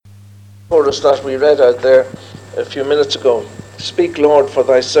chorus that we read out there a few minutes ago. Speak, Lord, for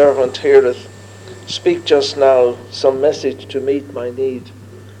thy servant heareth. Speak just now some message to meet my need,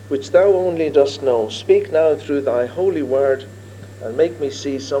 which thou only dost know. Speak now through thy holy word, and make me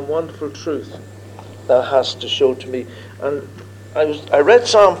see some wonderful truth thou hast to show to me. And I read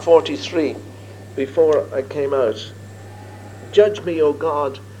Psalm 43 before I came out. Judge me, O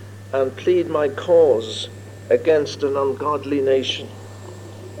God, and plead my cause against an ungodly nation.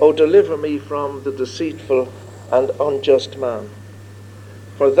 O deliver me from the deceitful and unjust man.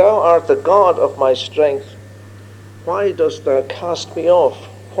 For thou art the God of my strength. Why dost thou cast me off?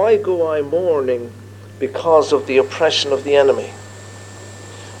 Why go I mourning because of the oppression of the enemy?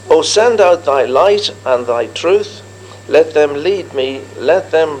 O send out thy light and thy truth. Let them lead me. Let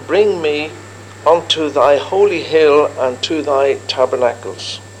them bring me unto thy holy hill and to thy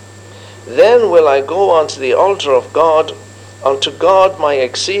tabernacles. Then will I go unto the altar of God, unto God my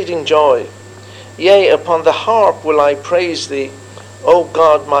exceeding joy. Yea, upon the harp will I praise thee, O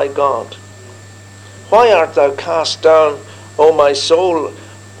God my God. Why art thou cast down, O my soul?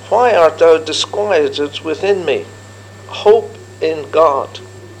 Why art thou disquieted within me? Hope in God.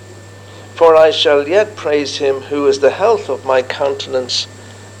 For I shall yet praise him who is the health of my countenance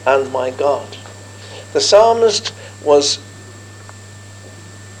and my God. The psalmist was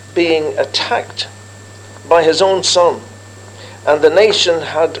being attacked by his own son, and the nation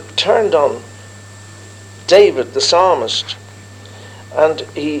had turned on David, the psalmist, and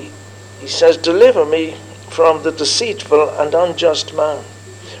he says, deliver me from the deceitful and unjust man.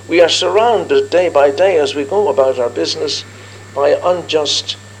 We are surrounded day by day as we go about our business by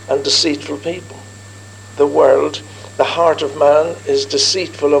unjust and deceitful people. The world, the heart of man, is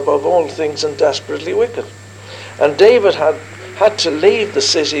deceitful above all things and desperately wicked. And David had to leave the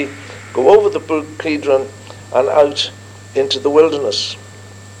city, go over the brook Kidron, and out into the wilderness.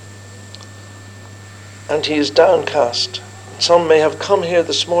 And he is downcast. Some may have come here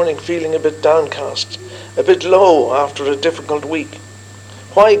this morning feeling a bit downcast, a bit low after a difficult week.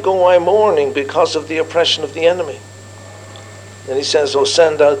 Why go I mourning because of the oppression of the enemy? And he says, O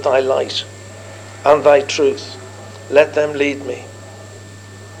send out thy light and thy truth. Let them lead me.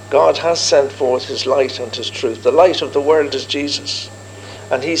 God has sent forth his light and his truth. The light of the world is Jesus.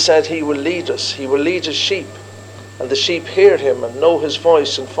 And he said he will lead us. He will lead his sheep. And the sheep hear him and know his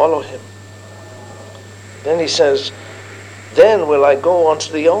voice and follow him. Then he says, then will I go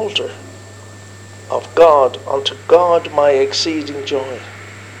unto the altar of God, unto God my exceeding joy.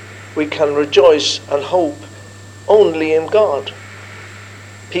 We can rejoice and hope only in God.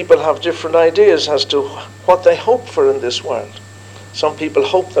 People have different ideas as to what they hope for in this world. Some people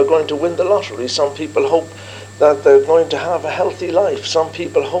hope they're going to win the lottery. Some people hope that they're going to have a healthy life. Some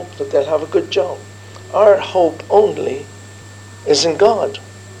people hope that they'll have a good job. Our hope only is in God.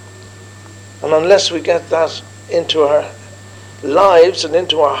 And unless we get that into our lives and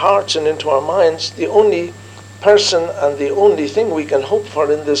into our hearts and into our minds, the only person and the only thing we can hope for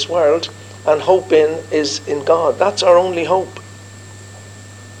in this world and hope in is in God. That's our only hope.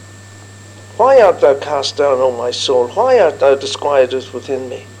 Why art thou cast down, O my soul? Why art thou disquieted within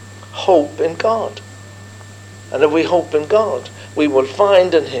me? Hope in God. And if we hope in God, we will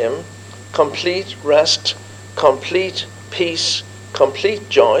find in him complete rest, complete peace, complete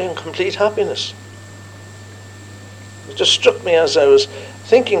joy, and complete happiness. It just struck me as I was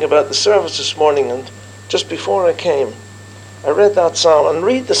thinking about the service this morning, and just before I came, I read that psalm, and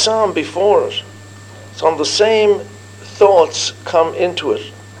read the psalm before it. So the same thoughts come into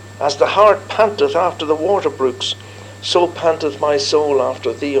it. As the hart panteth after the water brooks, so panteth my soul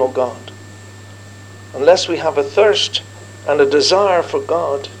after thee, O God. Unless we have a thirst and a desire for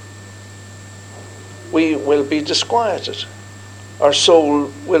God, we will be disquieted. Our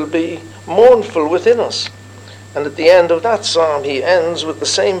soul will be mournful within us. And at the end of that psalm, he ends with the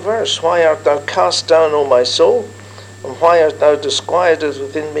same verse. Why art thou cast down, O my soul? And why art thou disquieted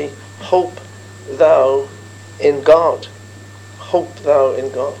within me? Hope thou in God. Hope thou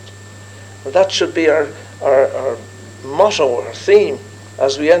in God. And that should be our motto, our theme,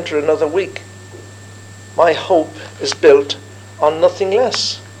 as we enter another week. My hope is built on nothing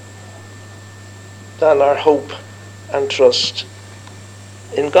less than our hope and trust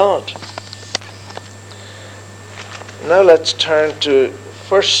in God. Now let's turn to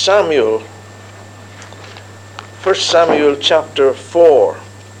 1 Samuel. 1 Samuel chapter 4.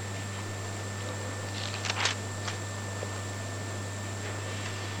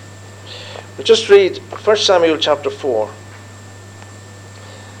 We'll just read 1 Samuel chapter 4.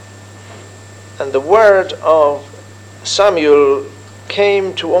 And the word of Samuel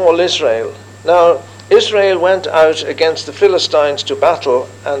came to all Israel. Now, Israel went out against the Philistines to battle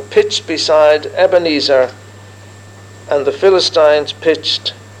and pitched beside Ebenezer, and the Philistines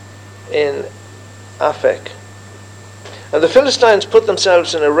pitched in Aphek. And the Philistines put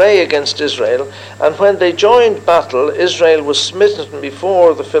themselves in array against Israel, and when they joined battle, Israel was smitten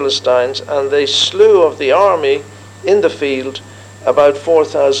before the Philistines, and they slew of the army in the field about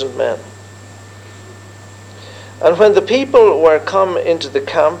 4,000 men. And when the people were come into the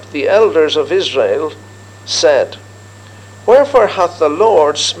camp, the elders of Israel said, Wherefore hath the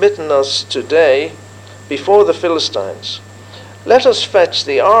Lord smitten us today before the Philistines? Let us fetch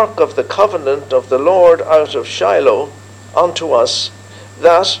the ark of the covenant of the Lord out of Shiloh unto us,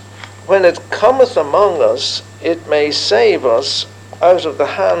 that when it cometh among us, it may save us out of the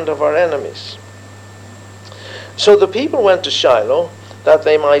hand of our enemies. So the people went to Shiloh, that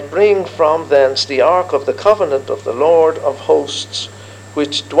they might bring from thence the ark of the covenant of the Lord of hosts,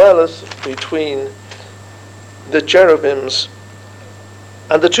 which dwelleth between the cherubims.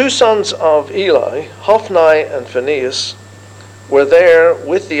 And the two sons of Eli, Hophni and Phinehas, were there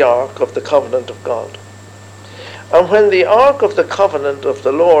with the ark of the covenant of God. And when the ark of the covenant of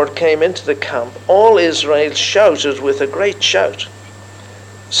the Lord came into the camp, all Israel shouted with a great shout,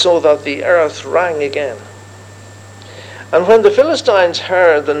 so that the earth rang again. And when the Philistines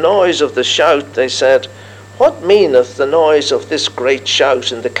heard the noise of the shout, they said, What meaneth the noise of this great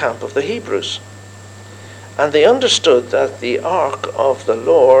shout in the camp of the Hebrews? And they understood that the ark of the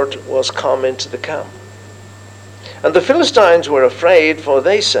Lord was come into the camp. And the Philistines were afraid, for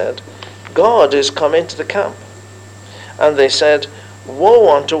they said, God is come into the camp. And they said,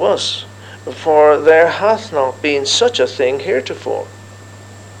 Woe unto us, for there hath not been such a thing heretofore.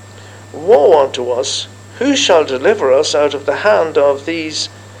 Woe unto us, who shall deliver us out of the hand of these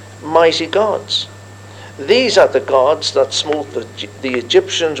mighty gods? These are the gods that smote the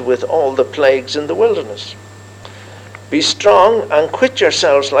Egyptians with all the plagues in the wilderness. Be strong and quit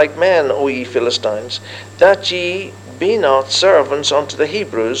yourselves like men, O ye Philistines, that ye be not servants unto the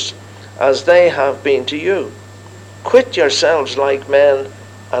Hebrews, as they have been to you. Quit yourselves like men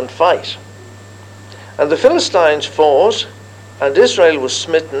and fight. And the Philistines fought, and Israel was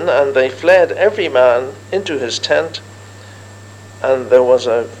smitten, and they fled every man into his tent, and there was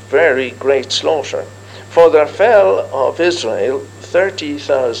a very great slaughter. For there fell of Israel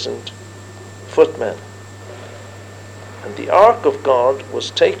 30,000 footmen. And the ark of God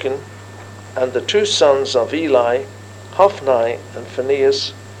was taken, and the two sons of Eli, Hophni and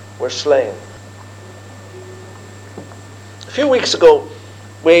Phinehas, were slain. A few weeks ago,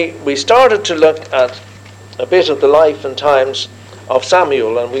 we started to look at a bit of the life and times of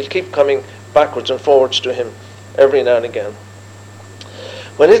Samuel, and we'll keep coming backwards and forwards to him every now and again.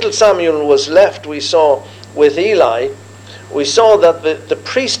 When little Samuel was left, we saw with Eli, we saw that the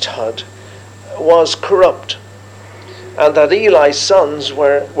priesthood was corrupt, and that Eli's sons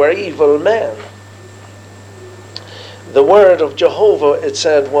were evil men. The word of Jehovah, it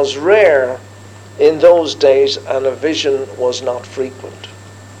said, was rare in those days, and a vision was not frequent.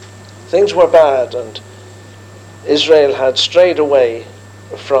 Things were bad, and Israel had strayed away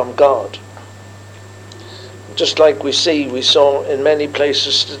from God. Just like we saw in many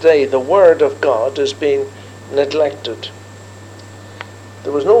places today, the word of God is being neglected.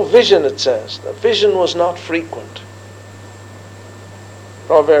 There was no vision, it says. The vision was not frequent.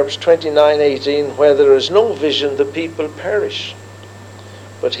 Proverbs 29:18, where there is no vision, the people perish.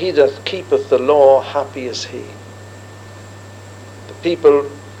 But he that keepeth the law, happy is he. The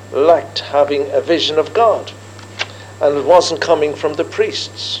people lacked having a vision of God, and it wasn't coming from the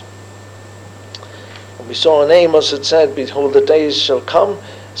priests. And we saw in Amos, it said, Behold, the days shall come,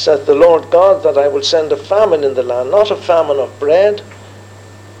 saith the Lord God, that I will send a famine in the land, not a famine of bread,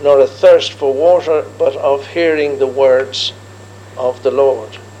 nor a thirst for water, but of hearing the words of the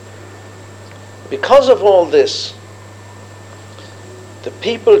Lord. Because of all this, the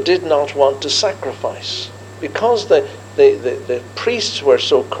people did not want to sacrifice. Because the priests were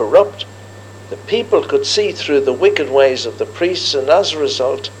so corrupt, the people could see through the wicked ways of the priests, and as a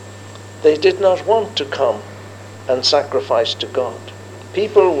result, they did not want to come and sacrifice to God.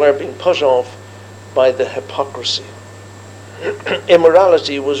 People were being put off by the hypocrisy.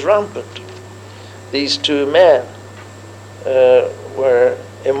 Immorality was rampant. These two men were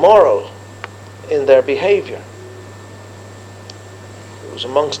immoral in their behavior. It was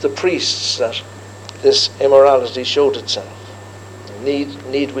amongst the priests that this immorality showed itself.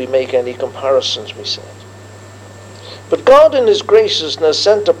 Need we make any comparisons, we said. But God in his graciousness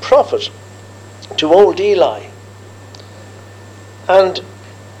sent a prophet to old Eli. And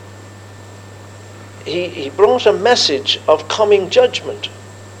he brought a message of coming judgment.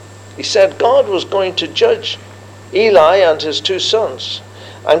 He said God was going to judge Eli and his two sons.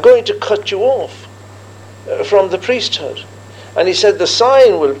 I'm going to cut you off from the priesthood. And he said the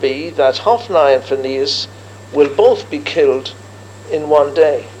sign will be that Hophni and Phinehas will both be killed in one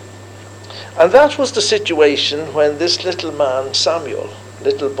day. And that was the situation when this little man, Samuel,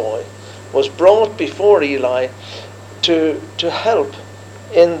 little boy, was brought before Eli to help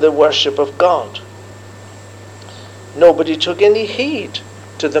in the worship of God. Nobody took any heed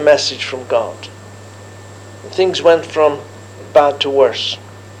to the message from God. Things went from bad to worse.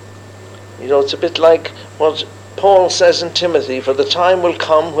 You know, it's a bit like what Paul says in Timothy, for the time will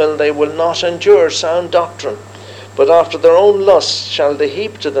come when they will not endure sound doctrine, but after their own lusts shall they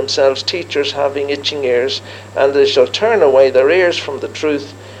heap to themselves teachers having itching ears, and they shall turn away their ears from the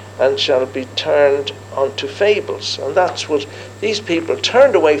truth, and shall be turned unto fables. And that's what these people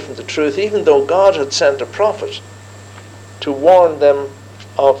turned away from the truth, even though God had sent a prophet to warn them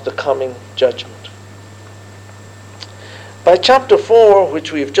of the coming judgment. By chapter 4,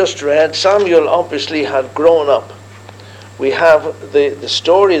 which we've just read, Samuel obviously had grown up. We have the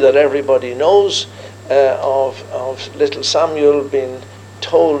story that everybody knows of little Samuel being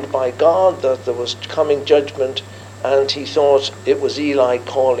told by God that there was coming judgment, and he thought it was Eli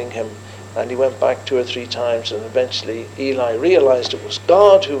calling him, and he went back 2 or 3 times, and eventually Eli realized it was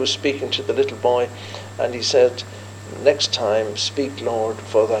God who was speaking to the little boy, and he said, "Next time, speak, Lord,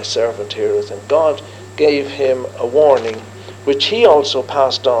 for thy servant heareth." And God gave him a warning, which he also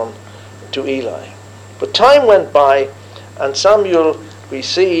passed on to Eli. But time went by, and Samuel, we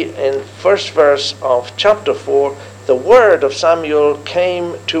see in first verse of chapter 4, the word of Samuel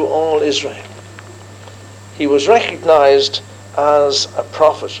came to all Israel. He was recognized as a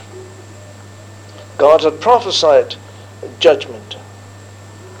prophet. God had prophesied judgment.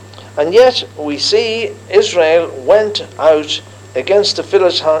 And yet we see Israel went out against the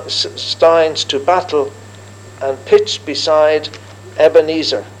Philistines to battle and pitched beside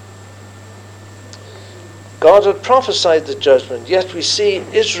Ebenezer. God had prophesied the judgment, yet we see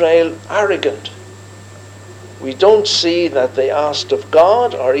Israel arrogant. We don't see that they asked of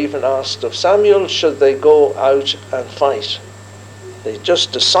God or even asked of Samuel should they go out and fight. They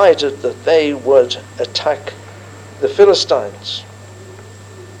just decided that they would attack the Philistines.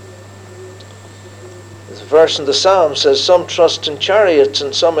 The verse in the Psalm says, "Some trust in chariots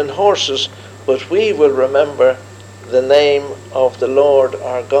and some in horses, but we will remember the name of the Lord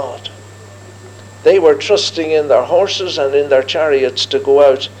our God." They were trusting in their horses and in their chariots to go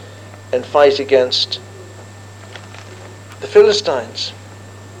out and fight against the Philistines.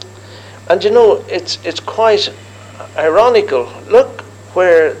 And you know, it's quite ironical. Look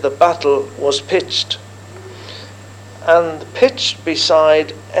where the battle was pitched. And pitched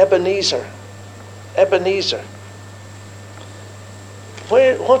beside Ebenezer. Ebenezer.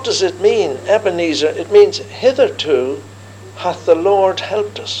 What does it mean, Ebenezer? It means hitherto hath the Lord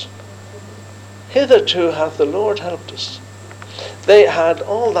helped us. Hitherto hath the Lord helped us. They had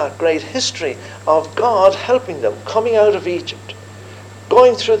all that great history of God helping them, coming out of Egypt,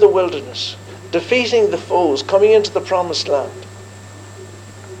 going through the wilderness, defeating the foes, coming into the promised land.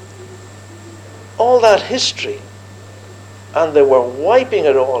 All that history. And they were wiping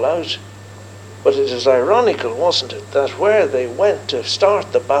it all out. But it is ironical, wasn't it, that where they went to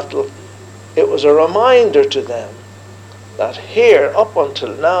start the battle, it was a reminder to them that here, up until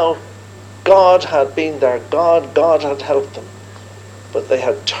now, God had been their God, God had helped them. But they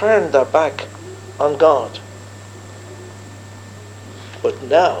had turned their back on God. But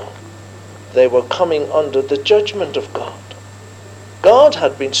now, they were coming under the judgment of God. God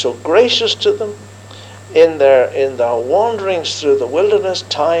had been so gracious to them in their wanderings through the wilderness.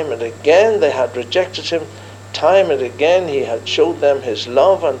 Time and again they had rejected him. Time and again he had showed them his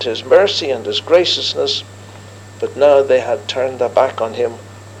love and his mercy and his graciousness. But now they had turned their back on him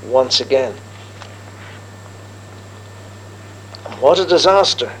once again. And what a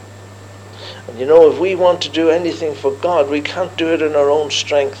disaster. And you know, if we want to do anything for God, we can't do it in our own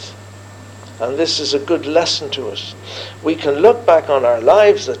strength. And this is a good lesson to us. We can look back on our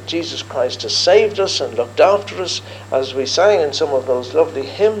lives that Jesus Christ has saved us and looked after us, as we sang in some of those lovely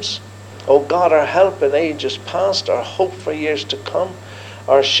hymns. O God, our help in ages past, our hope for years to come,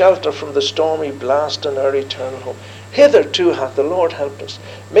 our shelter from the stormy blast and our eternal home. Hitherto hath the Lord helped us.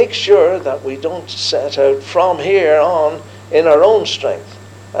 Make sure that we don't set out from here on in our own strength,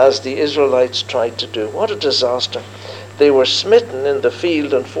 as the Israelites tried to do. What a disaster. They were smitten in the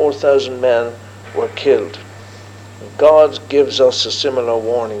field and 4,000 men were killed. God gives us a similar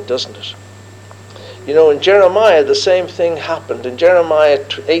warning, doesn't it? You know, in Jeremiah, the same thing happened. In Jeremiah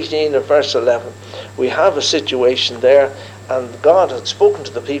 18 and verse 11, we have a situation there, And God had spoken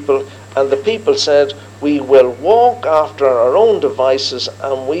to the people, and the people said, we will walk after our own devices,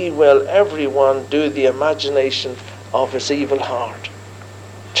 and we will everyone do the imagination of his evil heart.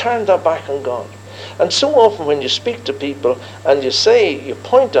 Turn their back on God. And so often when you speak to people and you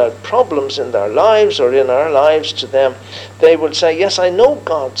point out problems in their lives or in our lives to them, they will say, yes, I know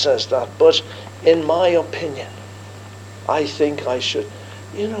God says that, but in my opinion, I think I should.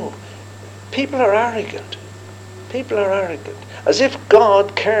 People are arrogant. People are arrogant. As if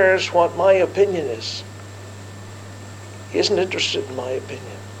God cares what my opinion is. He isn't interested in my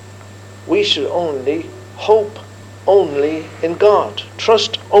opinion. We should only hope only in God.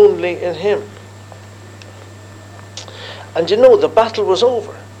 Trust only in Him. And the battle was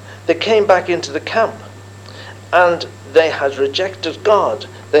over. They came back into the camp. And they had rejected God.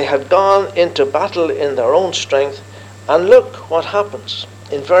 They had gone into battle in their own strength. And look what happens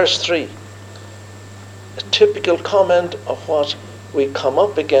in verse 3. A typical comment of what we come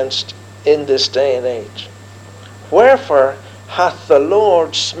up against in this day and age. Wherefore hath the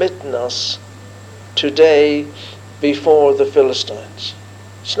Lord smitten us today before the Philistines?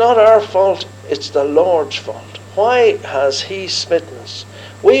 It's not our fault, it's the Lord's fault. Why has He smitten us?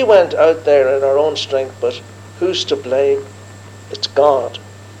 We went out there in our own strength, but who's to blame? It's God.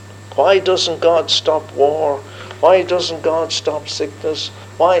 Why doesn't God stop war? Why doesn't God stop sickness?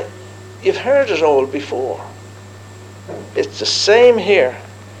 Why? You've heard it all before. It's the same here.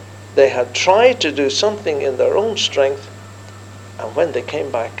 They had tried to do something in their own strength, and when they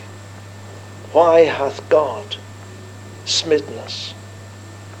came back, why hath God smitten us?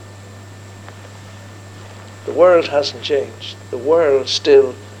 The world hasn't changed. The world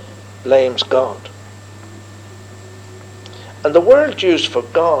still blames God. And the word used for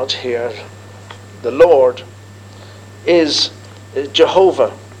God here, the Lord, is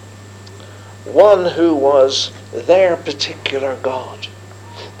Jehovah. One who was their particular God.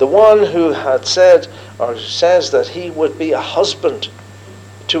 The one who had said or says that He would be a husband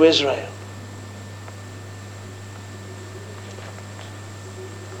to Israel.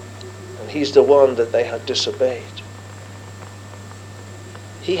 And He's the one that they had disobeyed.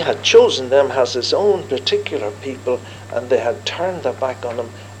 He had chosen them as His own particular people, and they had turned their back on Him,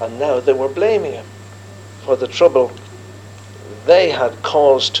 and now they were blaming Him for the trouble they had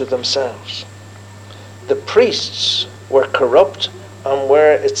caused to themselves. The priests were corrupt and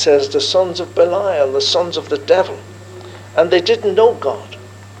were, it says, the sons of Belial, the sons of the devil. And they didn't know God.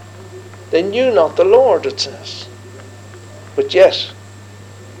 They knew not the Lord, it says. But yet,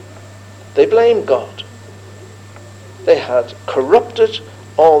 they blamed God. They had corrupted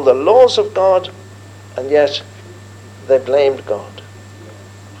all the laws of God, and yet they blamed God.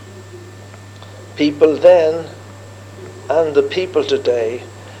 People then and the people today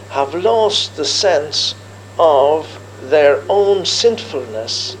have lost the sense of their own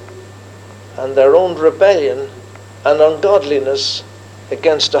sinfulness and their own rebellion and ungodliness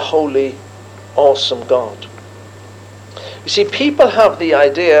against a holy, awesome God. You see, people have the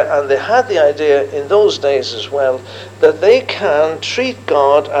idea, and they had the idea in those days as well, that they can treat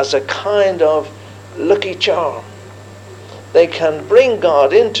God as a kind of lucky charm. They can bring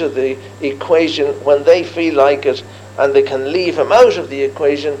God into the equation when they feel like it, and they can leave Him out of the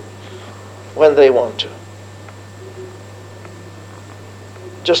equation when they want to.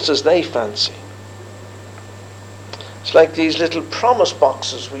 Just as they fancy. It's like these little promise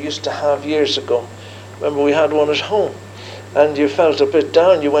boxes we used to have years ago. Remember, we had one at home, and you felt a bit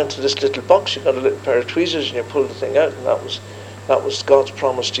down, you went to this little box, you got a little pair of tweezers, and you pulled the thing out, and that was God's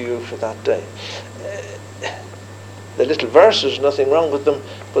promise to you for that day. The little verses, nothing wrong with them,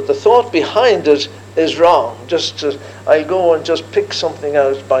 but the thought behind it is wrong. I'll go and just pick something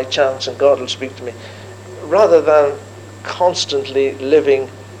out by chance and God will speak to me, rather than constantly living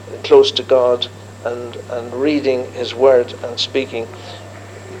close to God and reading His Word and speaking.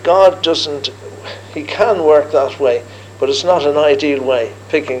 God He can work that way, but it's not an ideal way,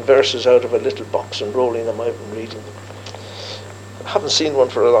 picking verses out of a little box and rolling them out and reading them. I haven't seen one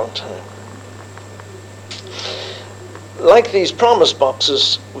for a long time. Like these promise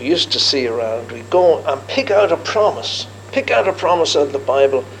boxes we used to see around, we go and pick out a promise out of the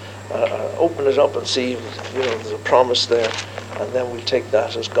Bible, open it up and see, there's a promise there, and then we take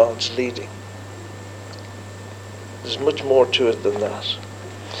that as God's leading. There's much more to it than that.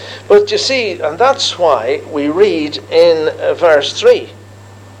 But you see, and that's why we read in verse 3,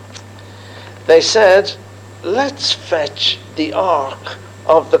 they said, let's fetch the ark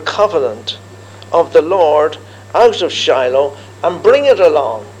of the covenant of the Lord out of Shiloh and bring it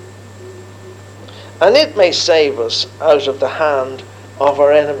along, and it may save us out of the hand of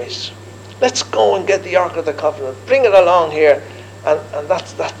our enemies. Let's go and get the Ark of the Covenant. Bring it along here. And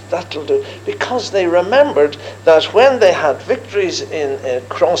that'll do. Because they remembered that when they had victories in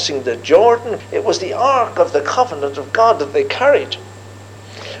crossing the Jordan, it was the Ark of the Covenant of God that they carried.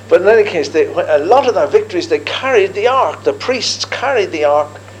 But in any case, a lot of their victories, they carried the Ark. The priests carried the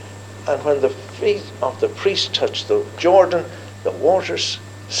Ark. And when the feet of the priests touched the Jordan, the waters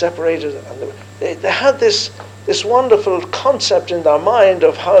separated. And they had this wonderful concept in their mind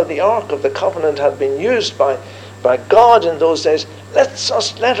of how the Ark of the Covenant had been used by God in those days. Let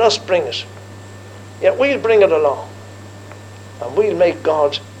us bring it. Yeah, we'll bring it along. And we'll make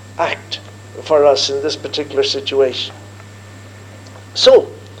God act for us in this particular situation.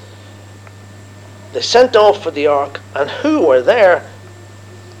 So, they sent off for the ark, and who were there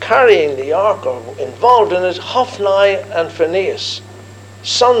carrying the ark or involved in it? Hophni and Phinehas,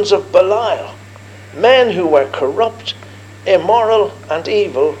 sons of Belial, men who were corrupt, immoral, and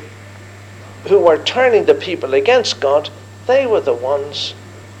evil, who were turning the people against God. They were the ones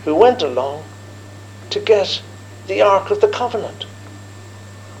who went along to get the Ark of the Covenant.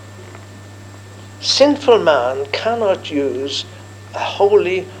 Sinful man cannot use a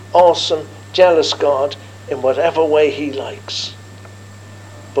holy, awesome, jealous God in whatever way he likes.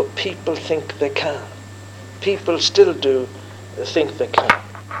 But people think they can. People still do think they can.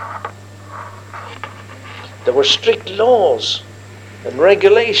 There were strict laws and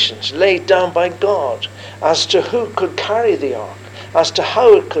regulations laid down by God as to who could carry the ark, as to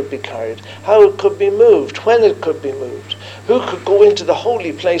how it could be carried, how it could be moved, when it could be moved, who could go into the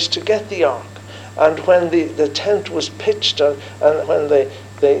holy place to get the ark, and when the tent was pitched, and when they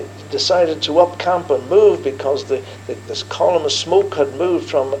decided to up camp and move because this column of smoke had moved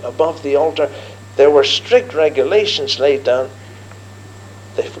from above the altar. There were strict regulations laid down.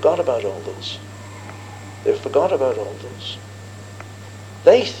 They forgot about all those. They forgot about all those.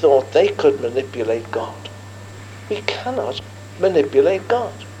 They thought they could manipulate God. We cannot manipulate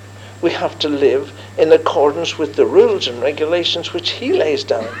God. We have to live in accordance with the rules and regulations which he lays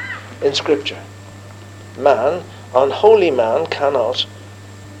down in Scripture. Man, unholy man, cannot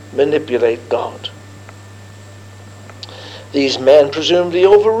manipulate God. These men presumably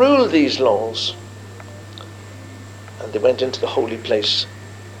overruled these laws, and they went into the holy place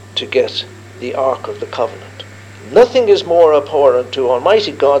to get the Ark of the Covenant. Nothing is more abhorrent to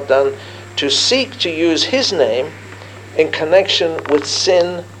Almighty God than to seek to use his name in connection with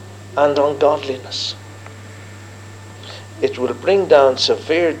sin and ungodliness. It will bring down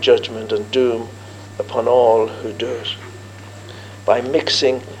severe judgment and doom upon all who do it. By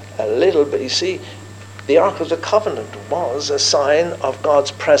mixing a little bit, you see, the Ark of the Covenant was a sign of God's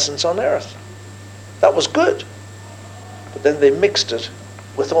presence on earth. That was good. But then they mixed it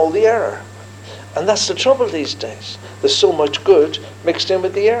with all the error. And that's the trouble these days. There's so much good mixed in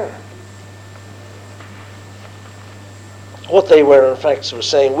with the error. What they were in fact were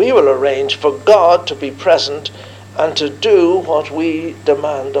saying, we will arrange for God to be present and to do what we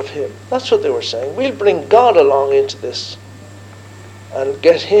demand of him. That's what they were saying. We'll bring God along into this and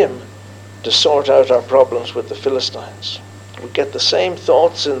get him to sort out our problems with the Philistines. We get the same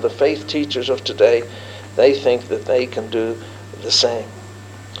thoughts in the faith teachers of today. They think that they can do the same.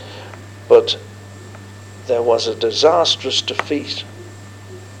 But there was a disastrous defeat,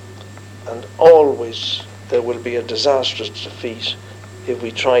 and always there will be a disastrous defeat if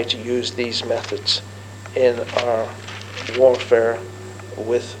we try to use these methods in our warfare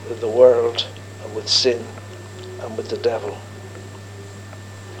with the world and with sin and with the devil.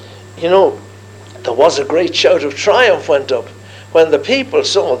 You know, there was a great shout of triumph went up. When the people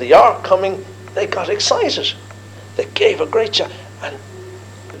saw the ark coming, they got excited. They gave a great shout. And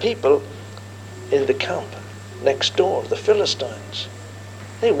the people in the camp next door, the Philistines,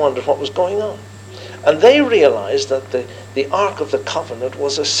 they wondered what was going on. And they realized that the Ark of the Covenant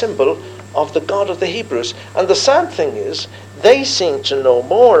was a symbol of the God of the Hebrews. And the sad thing is, they seemed to know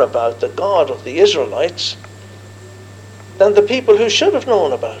more about the God of the Israelites than the people who should have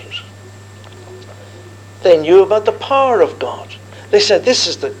known about it. They knew about the power of God. They said, this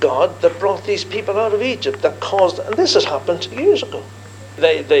is the God that brought these people out of Egypt, that caused, and this has happened years ago.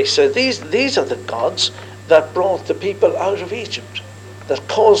 They said, these are the gods that brought the people out of Egypt, that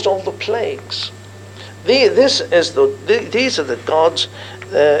caused all the plagues. These are the gods.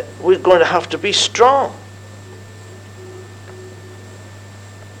 We're going to have to be strong.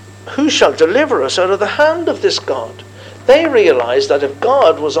 Who shall deliver us out of the hand of this God? They realized that if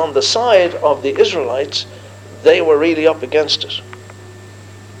God was on the side of the Israelites, they were really up against it.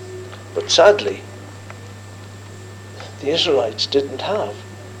 But sadly, the Israelites didn't have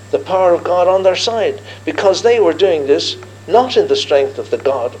the power of God on their side, because they were doing this not in the strength of the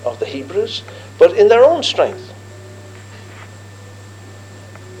God of the Hebrews, but in their own strength.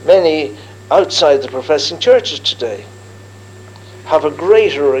 Many outside the professing churches today have a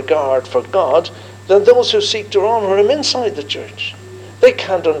greater regard for God than those who seek to honor him inside the church. They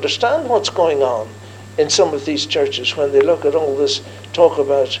can't understand what's going on in some of these churches when they look at all this talk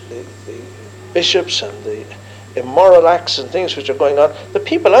about the bishops and the immoral acts and things which are going on. The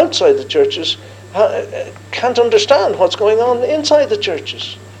people outside the churches can't understand what's going on inside the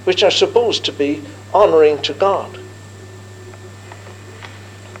churches, which are supposed to be honoring to God.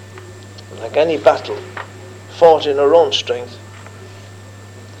 Like any battle fought in our own strength,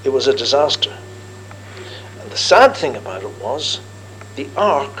 it was a disaster. And the sad thing about it was the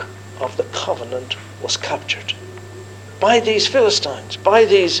Ark of the Covenant was captured by these Philistines, by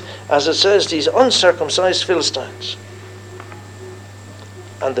these, as it says, these uncircumcised Philistines.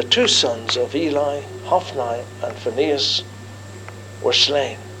 And the two sons of Eli, Hophni and Phinehas, were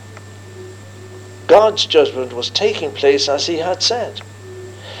slain. God's judgment was taking place as he had said.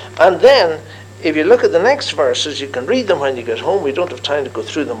 And then, if you look at the next verses, you can read them when you get home. We don't have time to go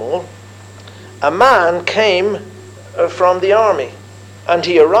through them all. A man came from the army, and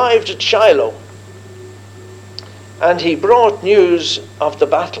he arrived at Shiloh, and he brought news of the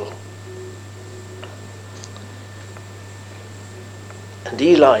battle. And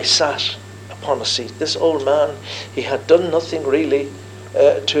Eli sat upon a seat. This old man, he had done nothing really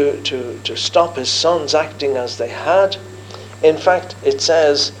to stop his sons acting as they had. In fact, it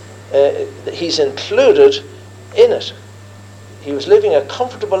says he's included in it. He was living a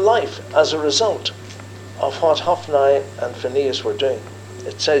comfortable life as a result of what Hophni and Phinehas were doing.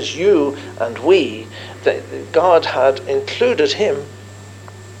 It says you and we, that God had included him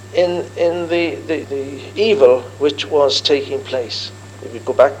in the evil which was taking place. If you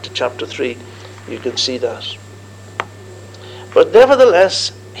go back to chapter 3, you can see that. But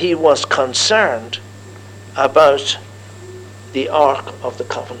nevertheless, he was concerned about the Ark of the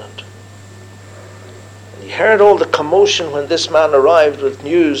Covenant. And he heard all the commotion when this man arrived with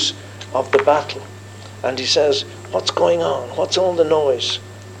news of the battle. And he says, what's going on? What's all the noise?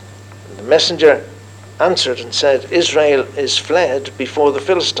 And the messenger answered and said, Israel is fled before the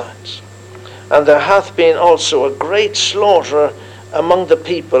Philistines. And there hath been also a great slaughter among the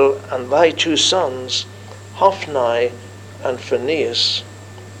people, and thy two sons, Hophni and Phinehas,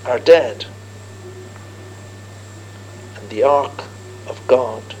 are dead. And the ark of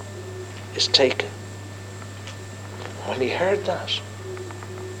God is taken. When he heard that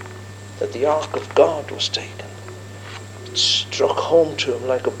the ark of God was taken, it struck home to him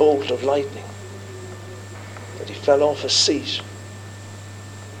like a bolt of lightning, that he fell off his seat.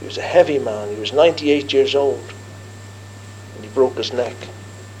 He was a heavy man. He was 98 years old. And he broke his neck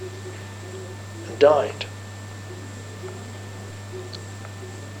and died.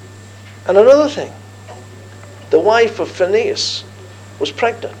 And another thing, the wife of Phinehas was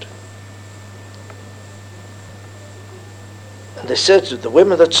pregnant. And they said to the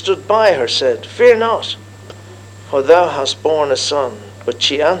women that stood by her, said, Fear not, for thou hast borne a son. But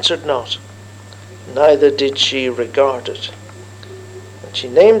she answered not, neither did she regard it. And she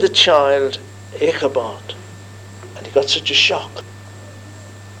named the child Ichabod. And he got such a shock.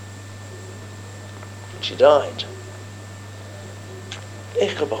 She died.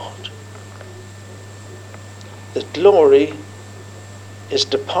 Ichabod. The glory is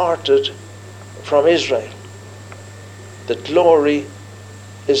departed from Israel. The glory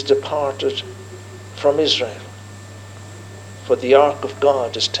is departed from Israel. For the ark of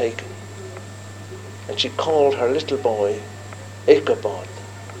God is taken. And she called her little boy Ichabod.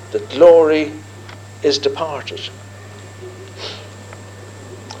 The glory is departed.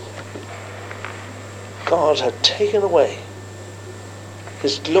 God had taken away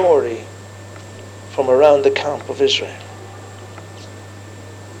his glory from around the camp of Israel.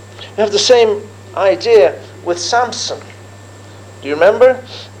 We have the same idea with Samson. Do you remember?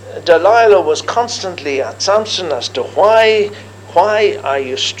 Delilah was constantly at Samson as to why are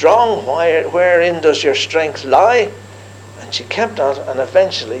you strong? Wherein does your strength lie? And she kept at it, and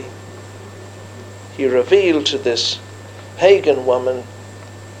eventually he revealed to this pagan woman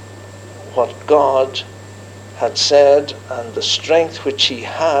what God had said and the strength which he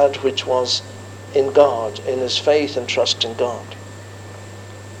had, which was in God, in his faith and trust in God.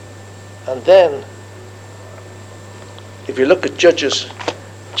 And then, if you look at Judges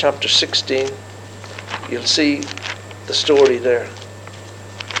chapter 16, you'll see the story there.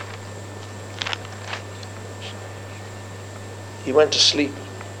 He went to sleep,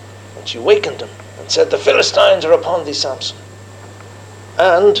 and she wakened him and said, The Philistines are upon thee, Samson.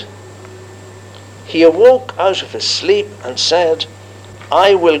 And He awoke out of his sleep and said,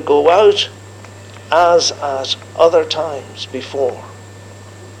 I will go out as at other times before,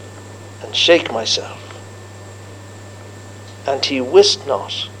 and shake myself. And he wist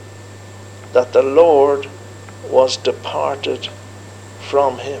not that the Lord was departed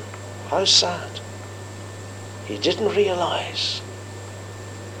from him. How sad. He didn't realize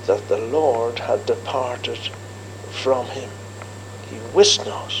that the Lord had departed from him. He wist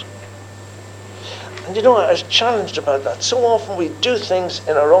not. And you know, I was challenged about that. So often we do things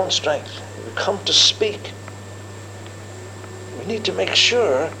in our own strength. We come to speak. We need to make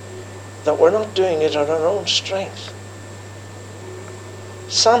sure that we're not doing it on our own strength.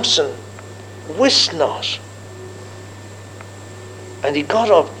 Samson wist not. And he got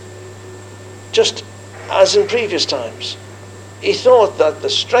up just as in previous times. He thought that the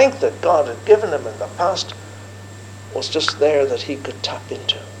strength that God had given him in the past was just there that he could tap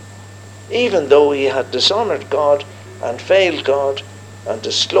into. Even though he had dishonored God and failed God and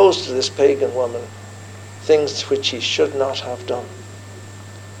disclosed to this pagan woman things which he should not have done.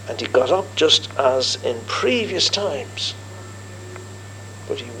 And he got up just as in previous times.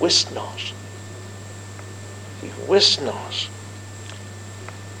 But he wist not. He wist not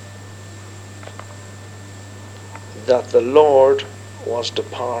that the Lord was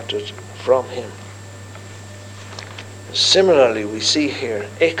departed from him. Similarly, we see here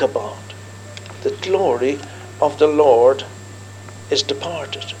Ichabod. The glory of the Lord is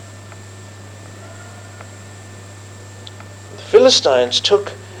departed. The Philistines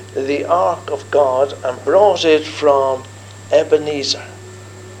took the ark of God and brought it from Ebenezer.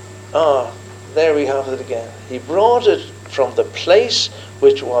 There we have it again. He brought it from the place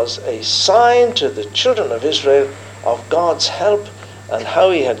which was a sign to the children of Israel of God's help and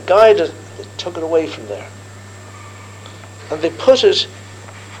how he had guided. They took it away from there. And they put it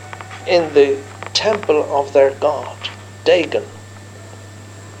in the temple of their god, Dagon.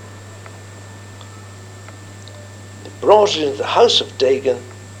 They brought it into the house of Dagon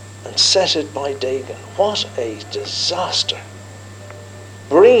and set it by Dagon. What a disaster.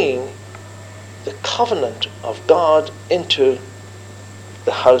 Bringing the covenant of God into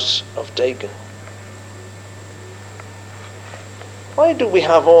the house of Dagon. Why do we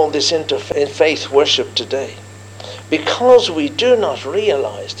have all this interfaith worship today? Because we do not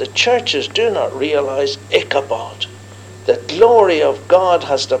realize, the churches do not realize Ichabod. The glory of God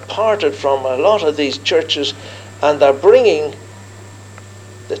has departed from a lot of these churches, and they're bringing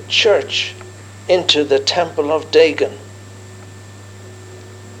the church into the temple of Dagon.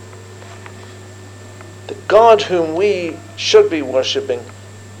 The God whom we should be worshipping,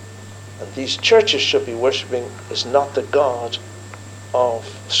 and these churches should be worshipping, is not the God of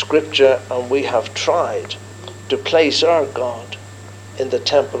Scripture, and we have tried to place our God in the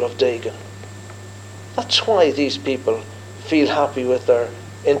temple of Dagon. That's why these people feel happy with their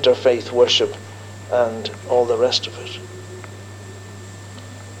interfaith worship and all the rest of it.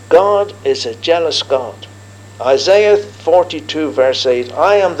 God is a jealous God. Isaiah 42 verse 8,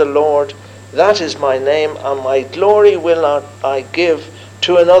 I am the Lord, that is my name, and my glory will not I give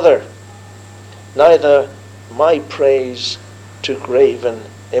to another, neither my praise to graven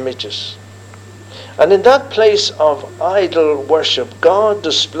images. And in that place of idol worship, God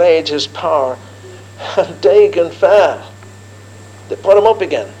displayed his power, and Dagon fell. They put him up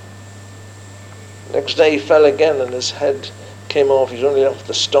again. Next day he fell again, and his head came off. He's only left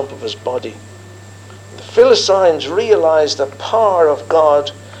the stump of his body. The Philistines realized the power of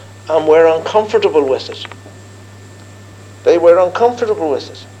God and were uncomfortable with it. They were uncomfortable with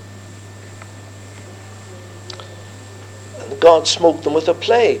it. And God smote them with a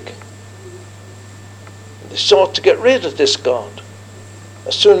plague. They sought to get rid of this God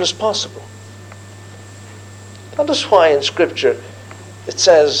as soon as possible. That is why in Scripture it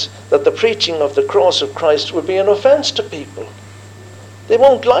says that the preaching of the cross of Christ would be an offense to people. They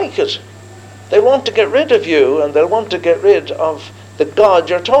won't like it. They want to get rid of you, and they'll want to get rid of the God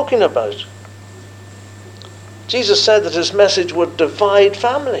you're talking about. Jesus said that his message would divide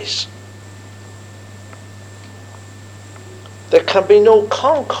families. There can be no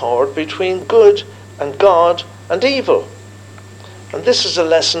concord between good and God and evil. And this is a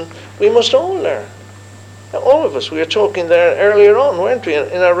lesson we must all learn. All of us, we were talking there earlier on, weren't we?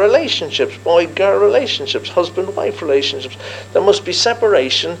 In our relationships, boy-girl relationships, husband-wife relationships, there must be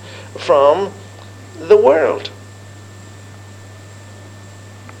separation from the world.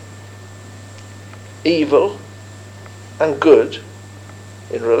 Evil and good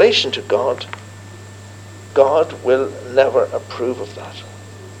in relation to God, God will never approve of that.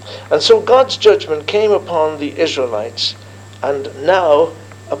 And so God's judgment came upon the Israelites and now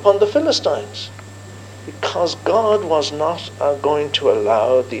upon the Philistines. because God was not going to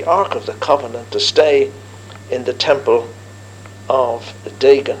allow the Ark of the Covenant to stay in the temple of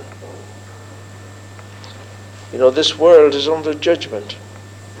Dagon. You know, this world is under judgment.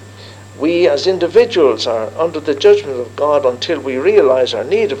 We as individuals are under the judgment of God until we realize our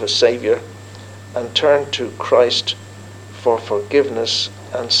need of a Savior and turn to Christ for forgiveness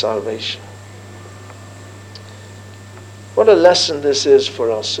and salvation. What a lesson this is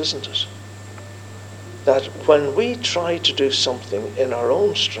for us, isn't it? That when we try to do something in our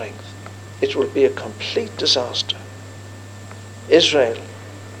own strength, it will be a complete disaster. Israel,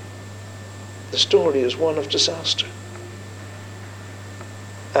 the story is one of disaster.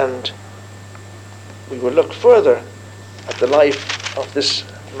 And we will look further at the life of this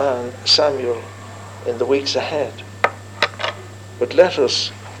man, Samuel, in the weeks ahead. But let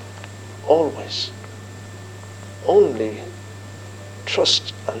us always only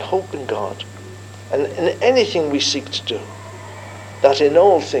trust and hope in God, and in anything we seek to do, that in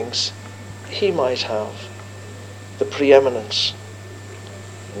all things he might have the preeminence.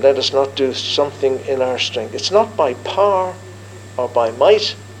 And let us not do something in our strength. It's not by power or by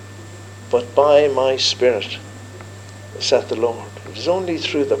might, but by my Spirit, saith the Lord. It is only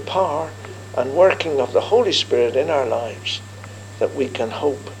through the power and working of the Holy Spirit in our lives that we can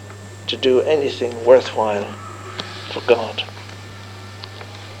hope to do anything worthwhile for God.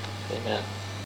 Amen.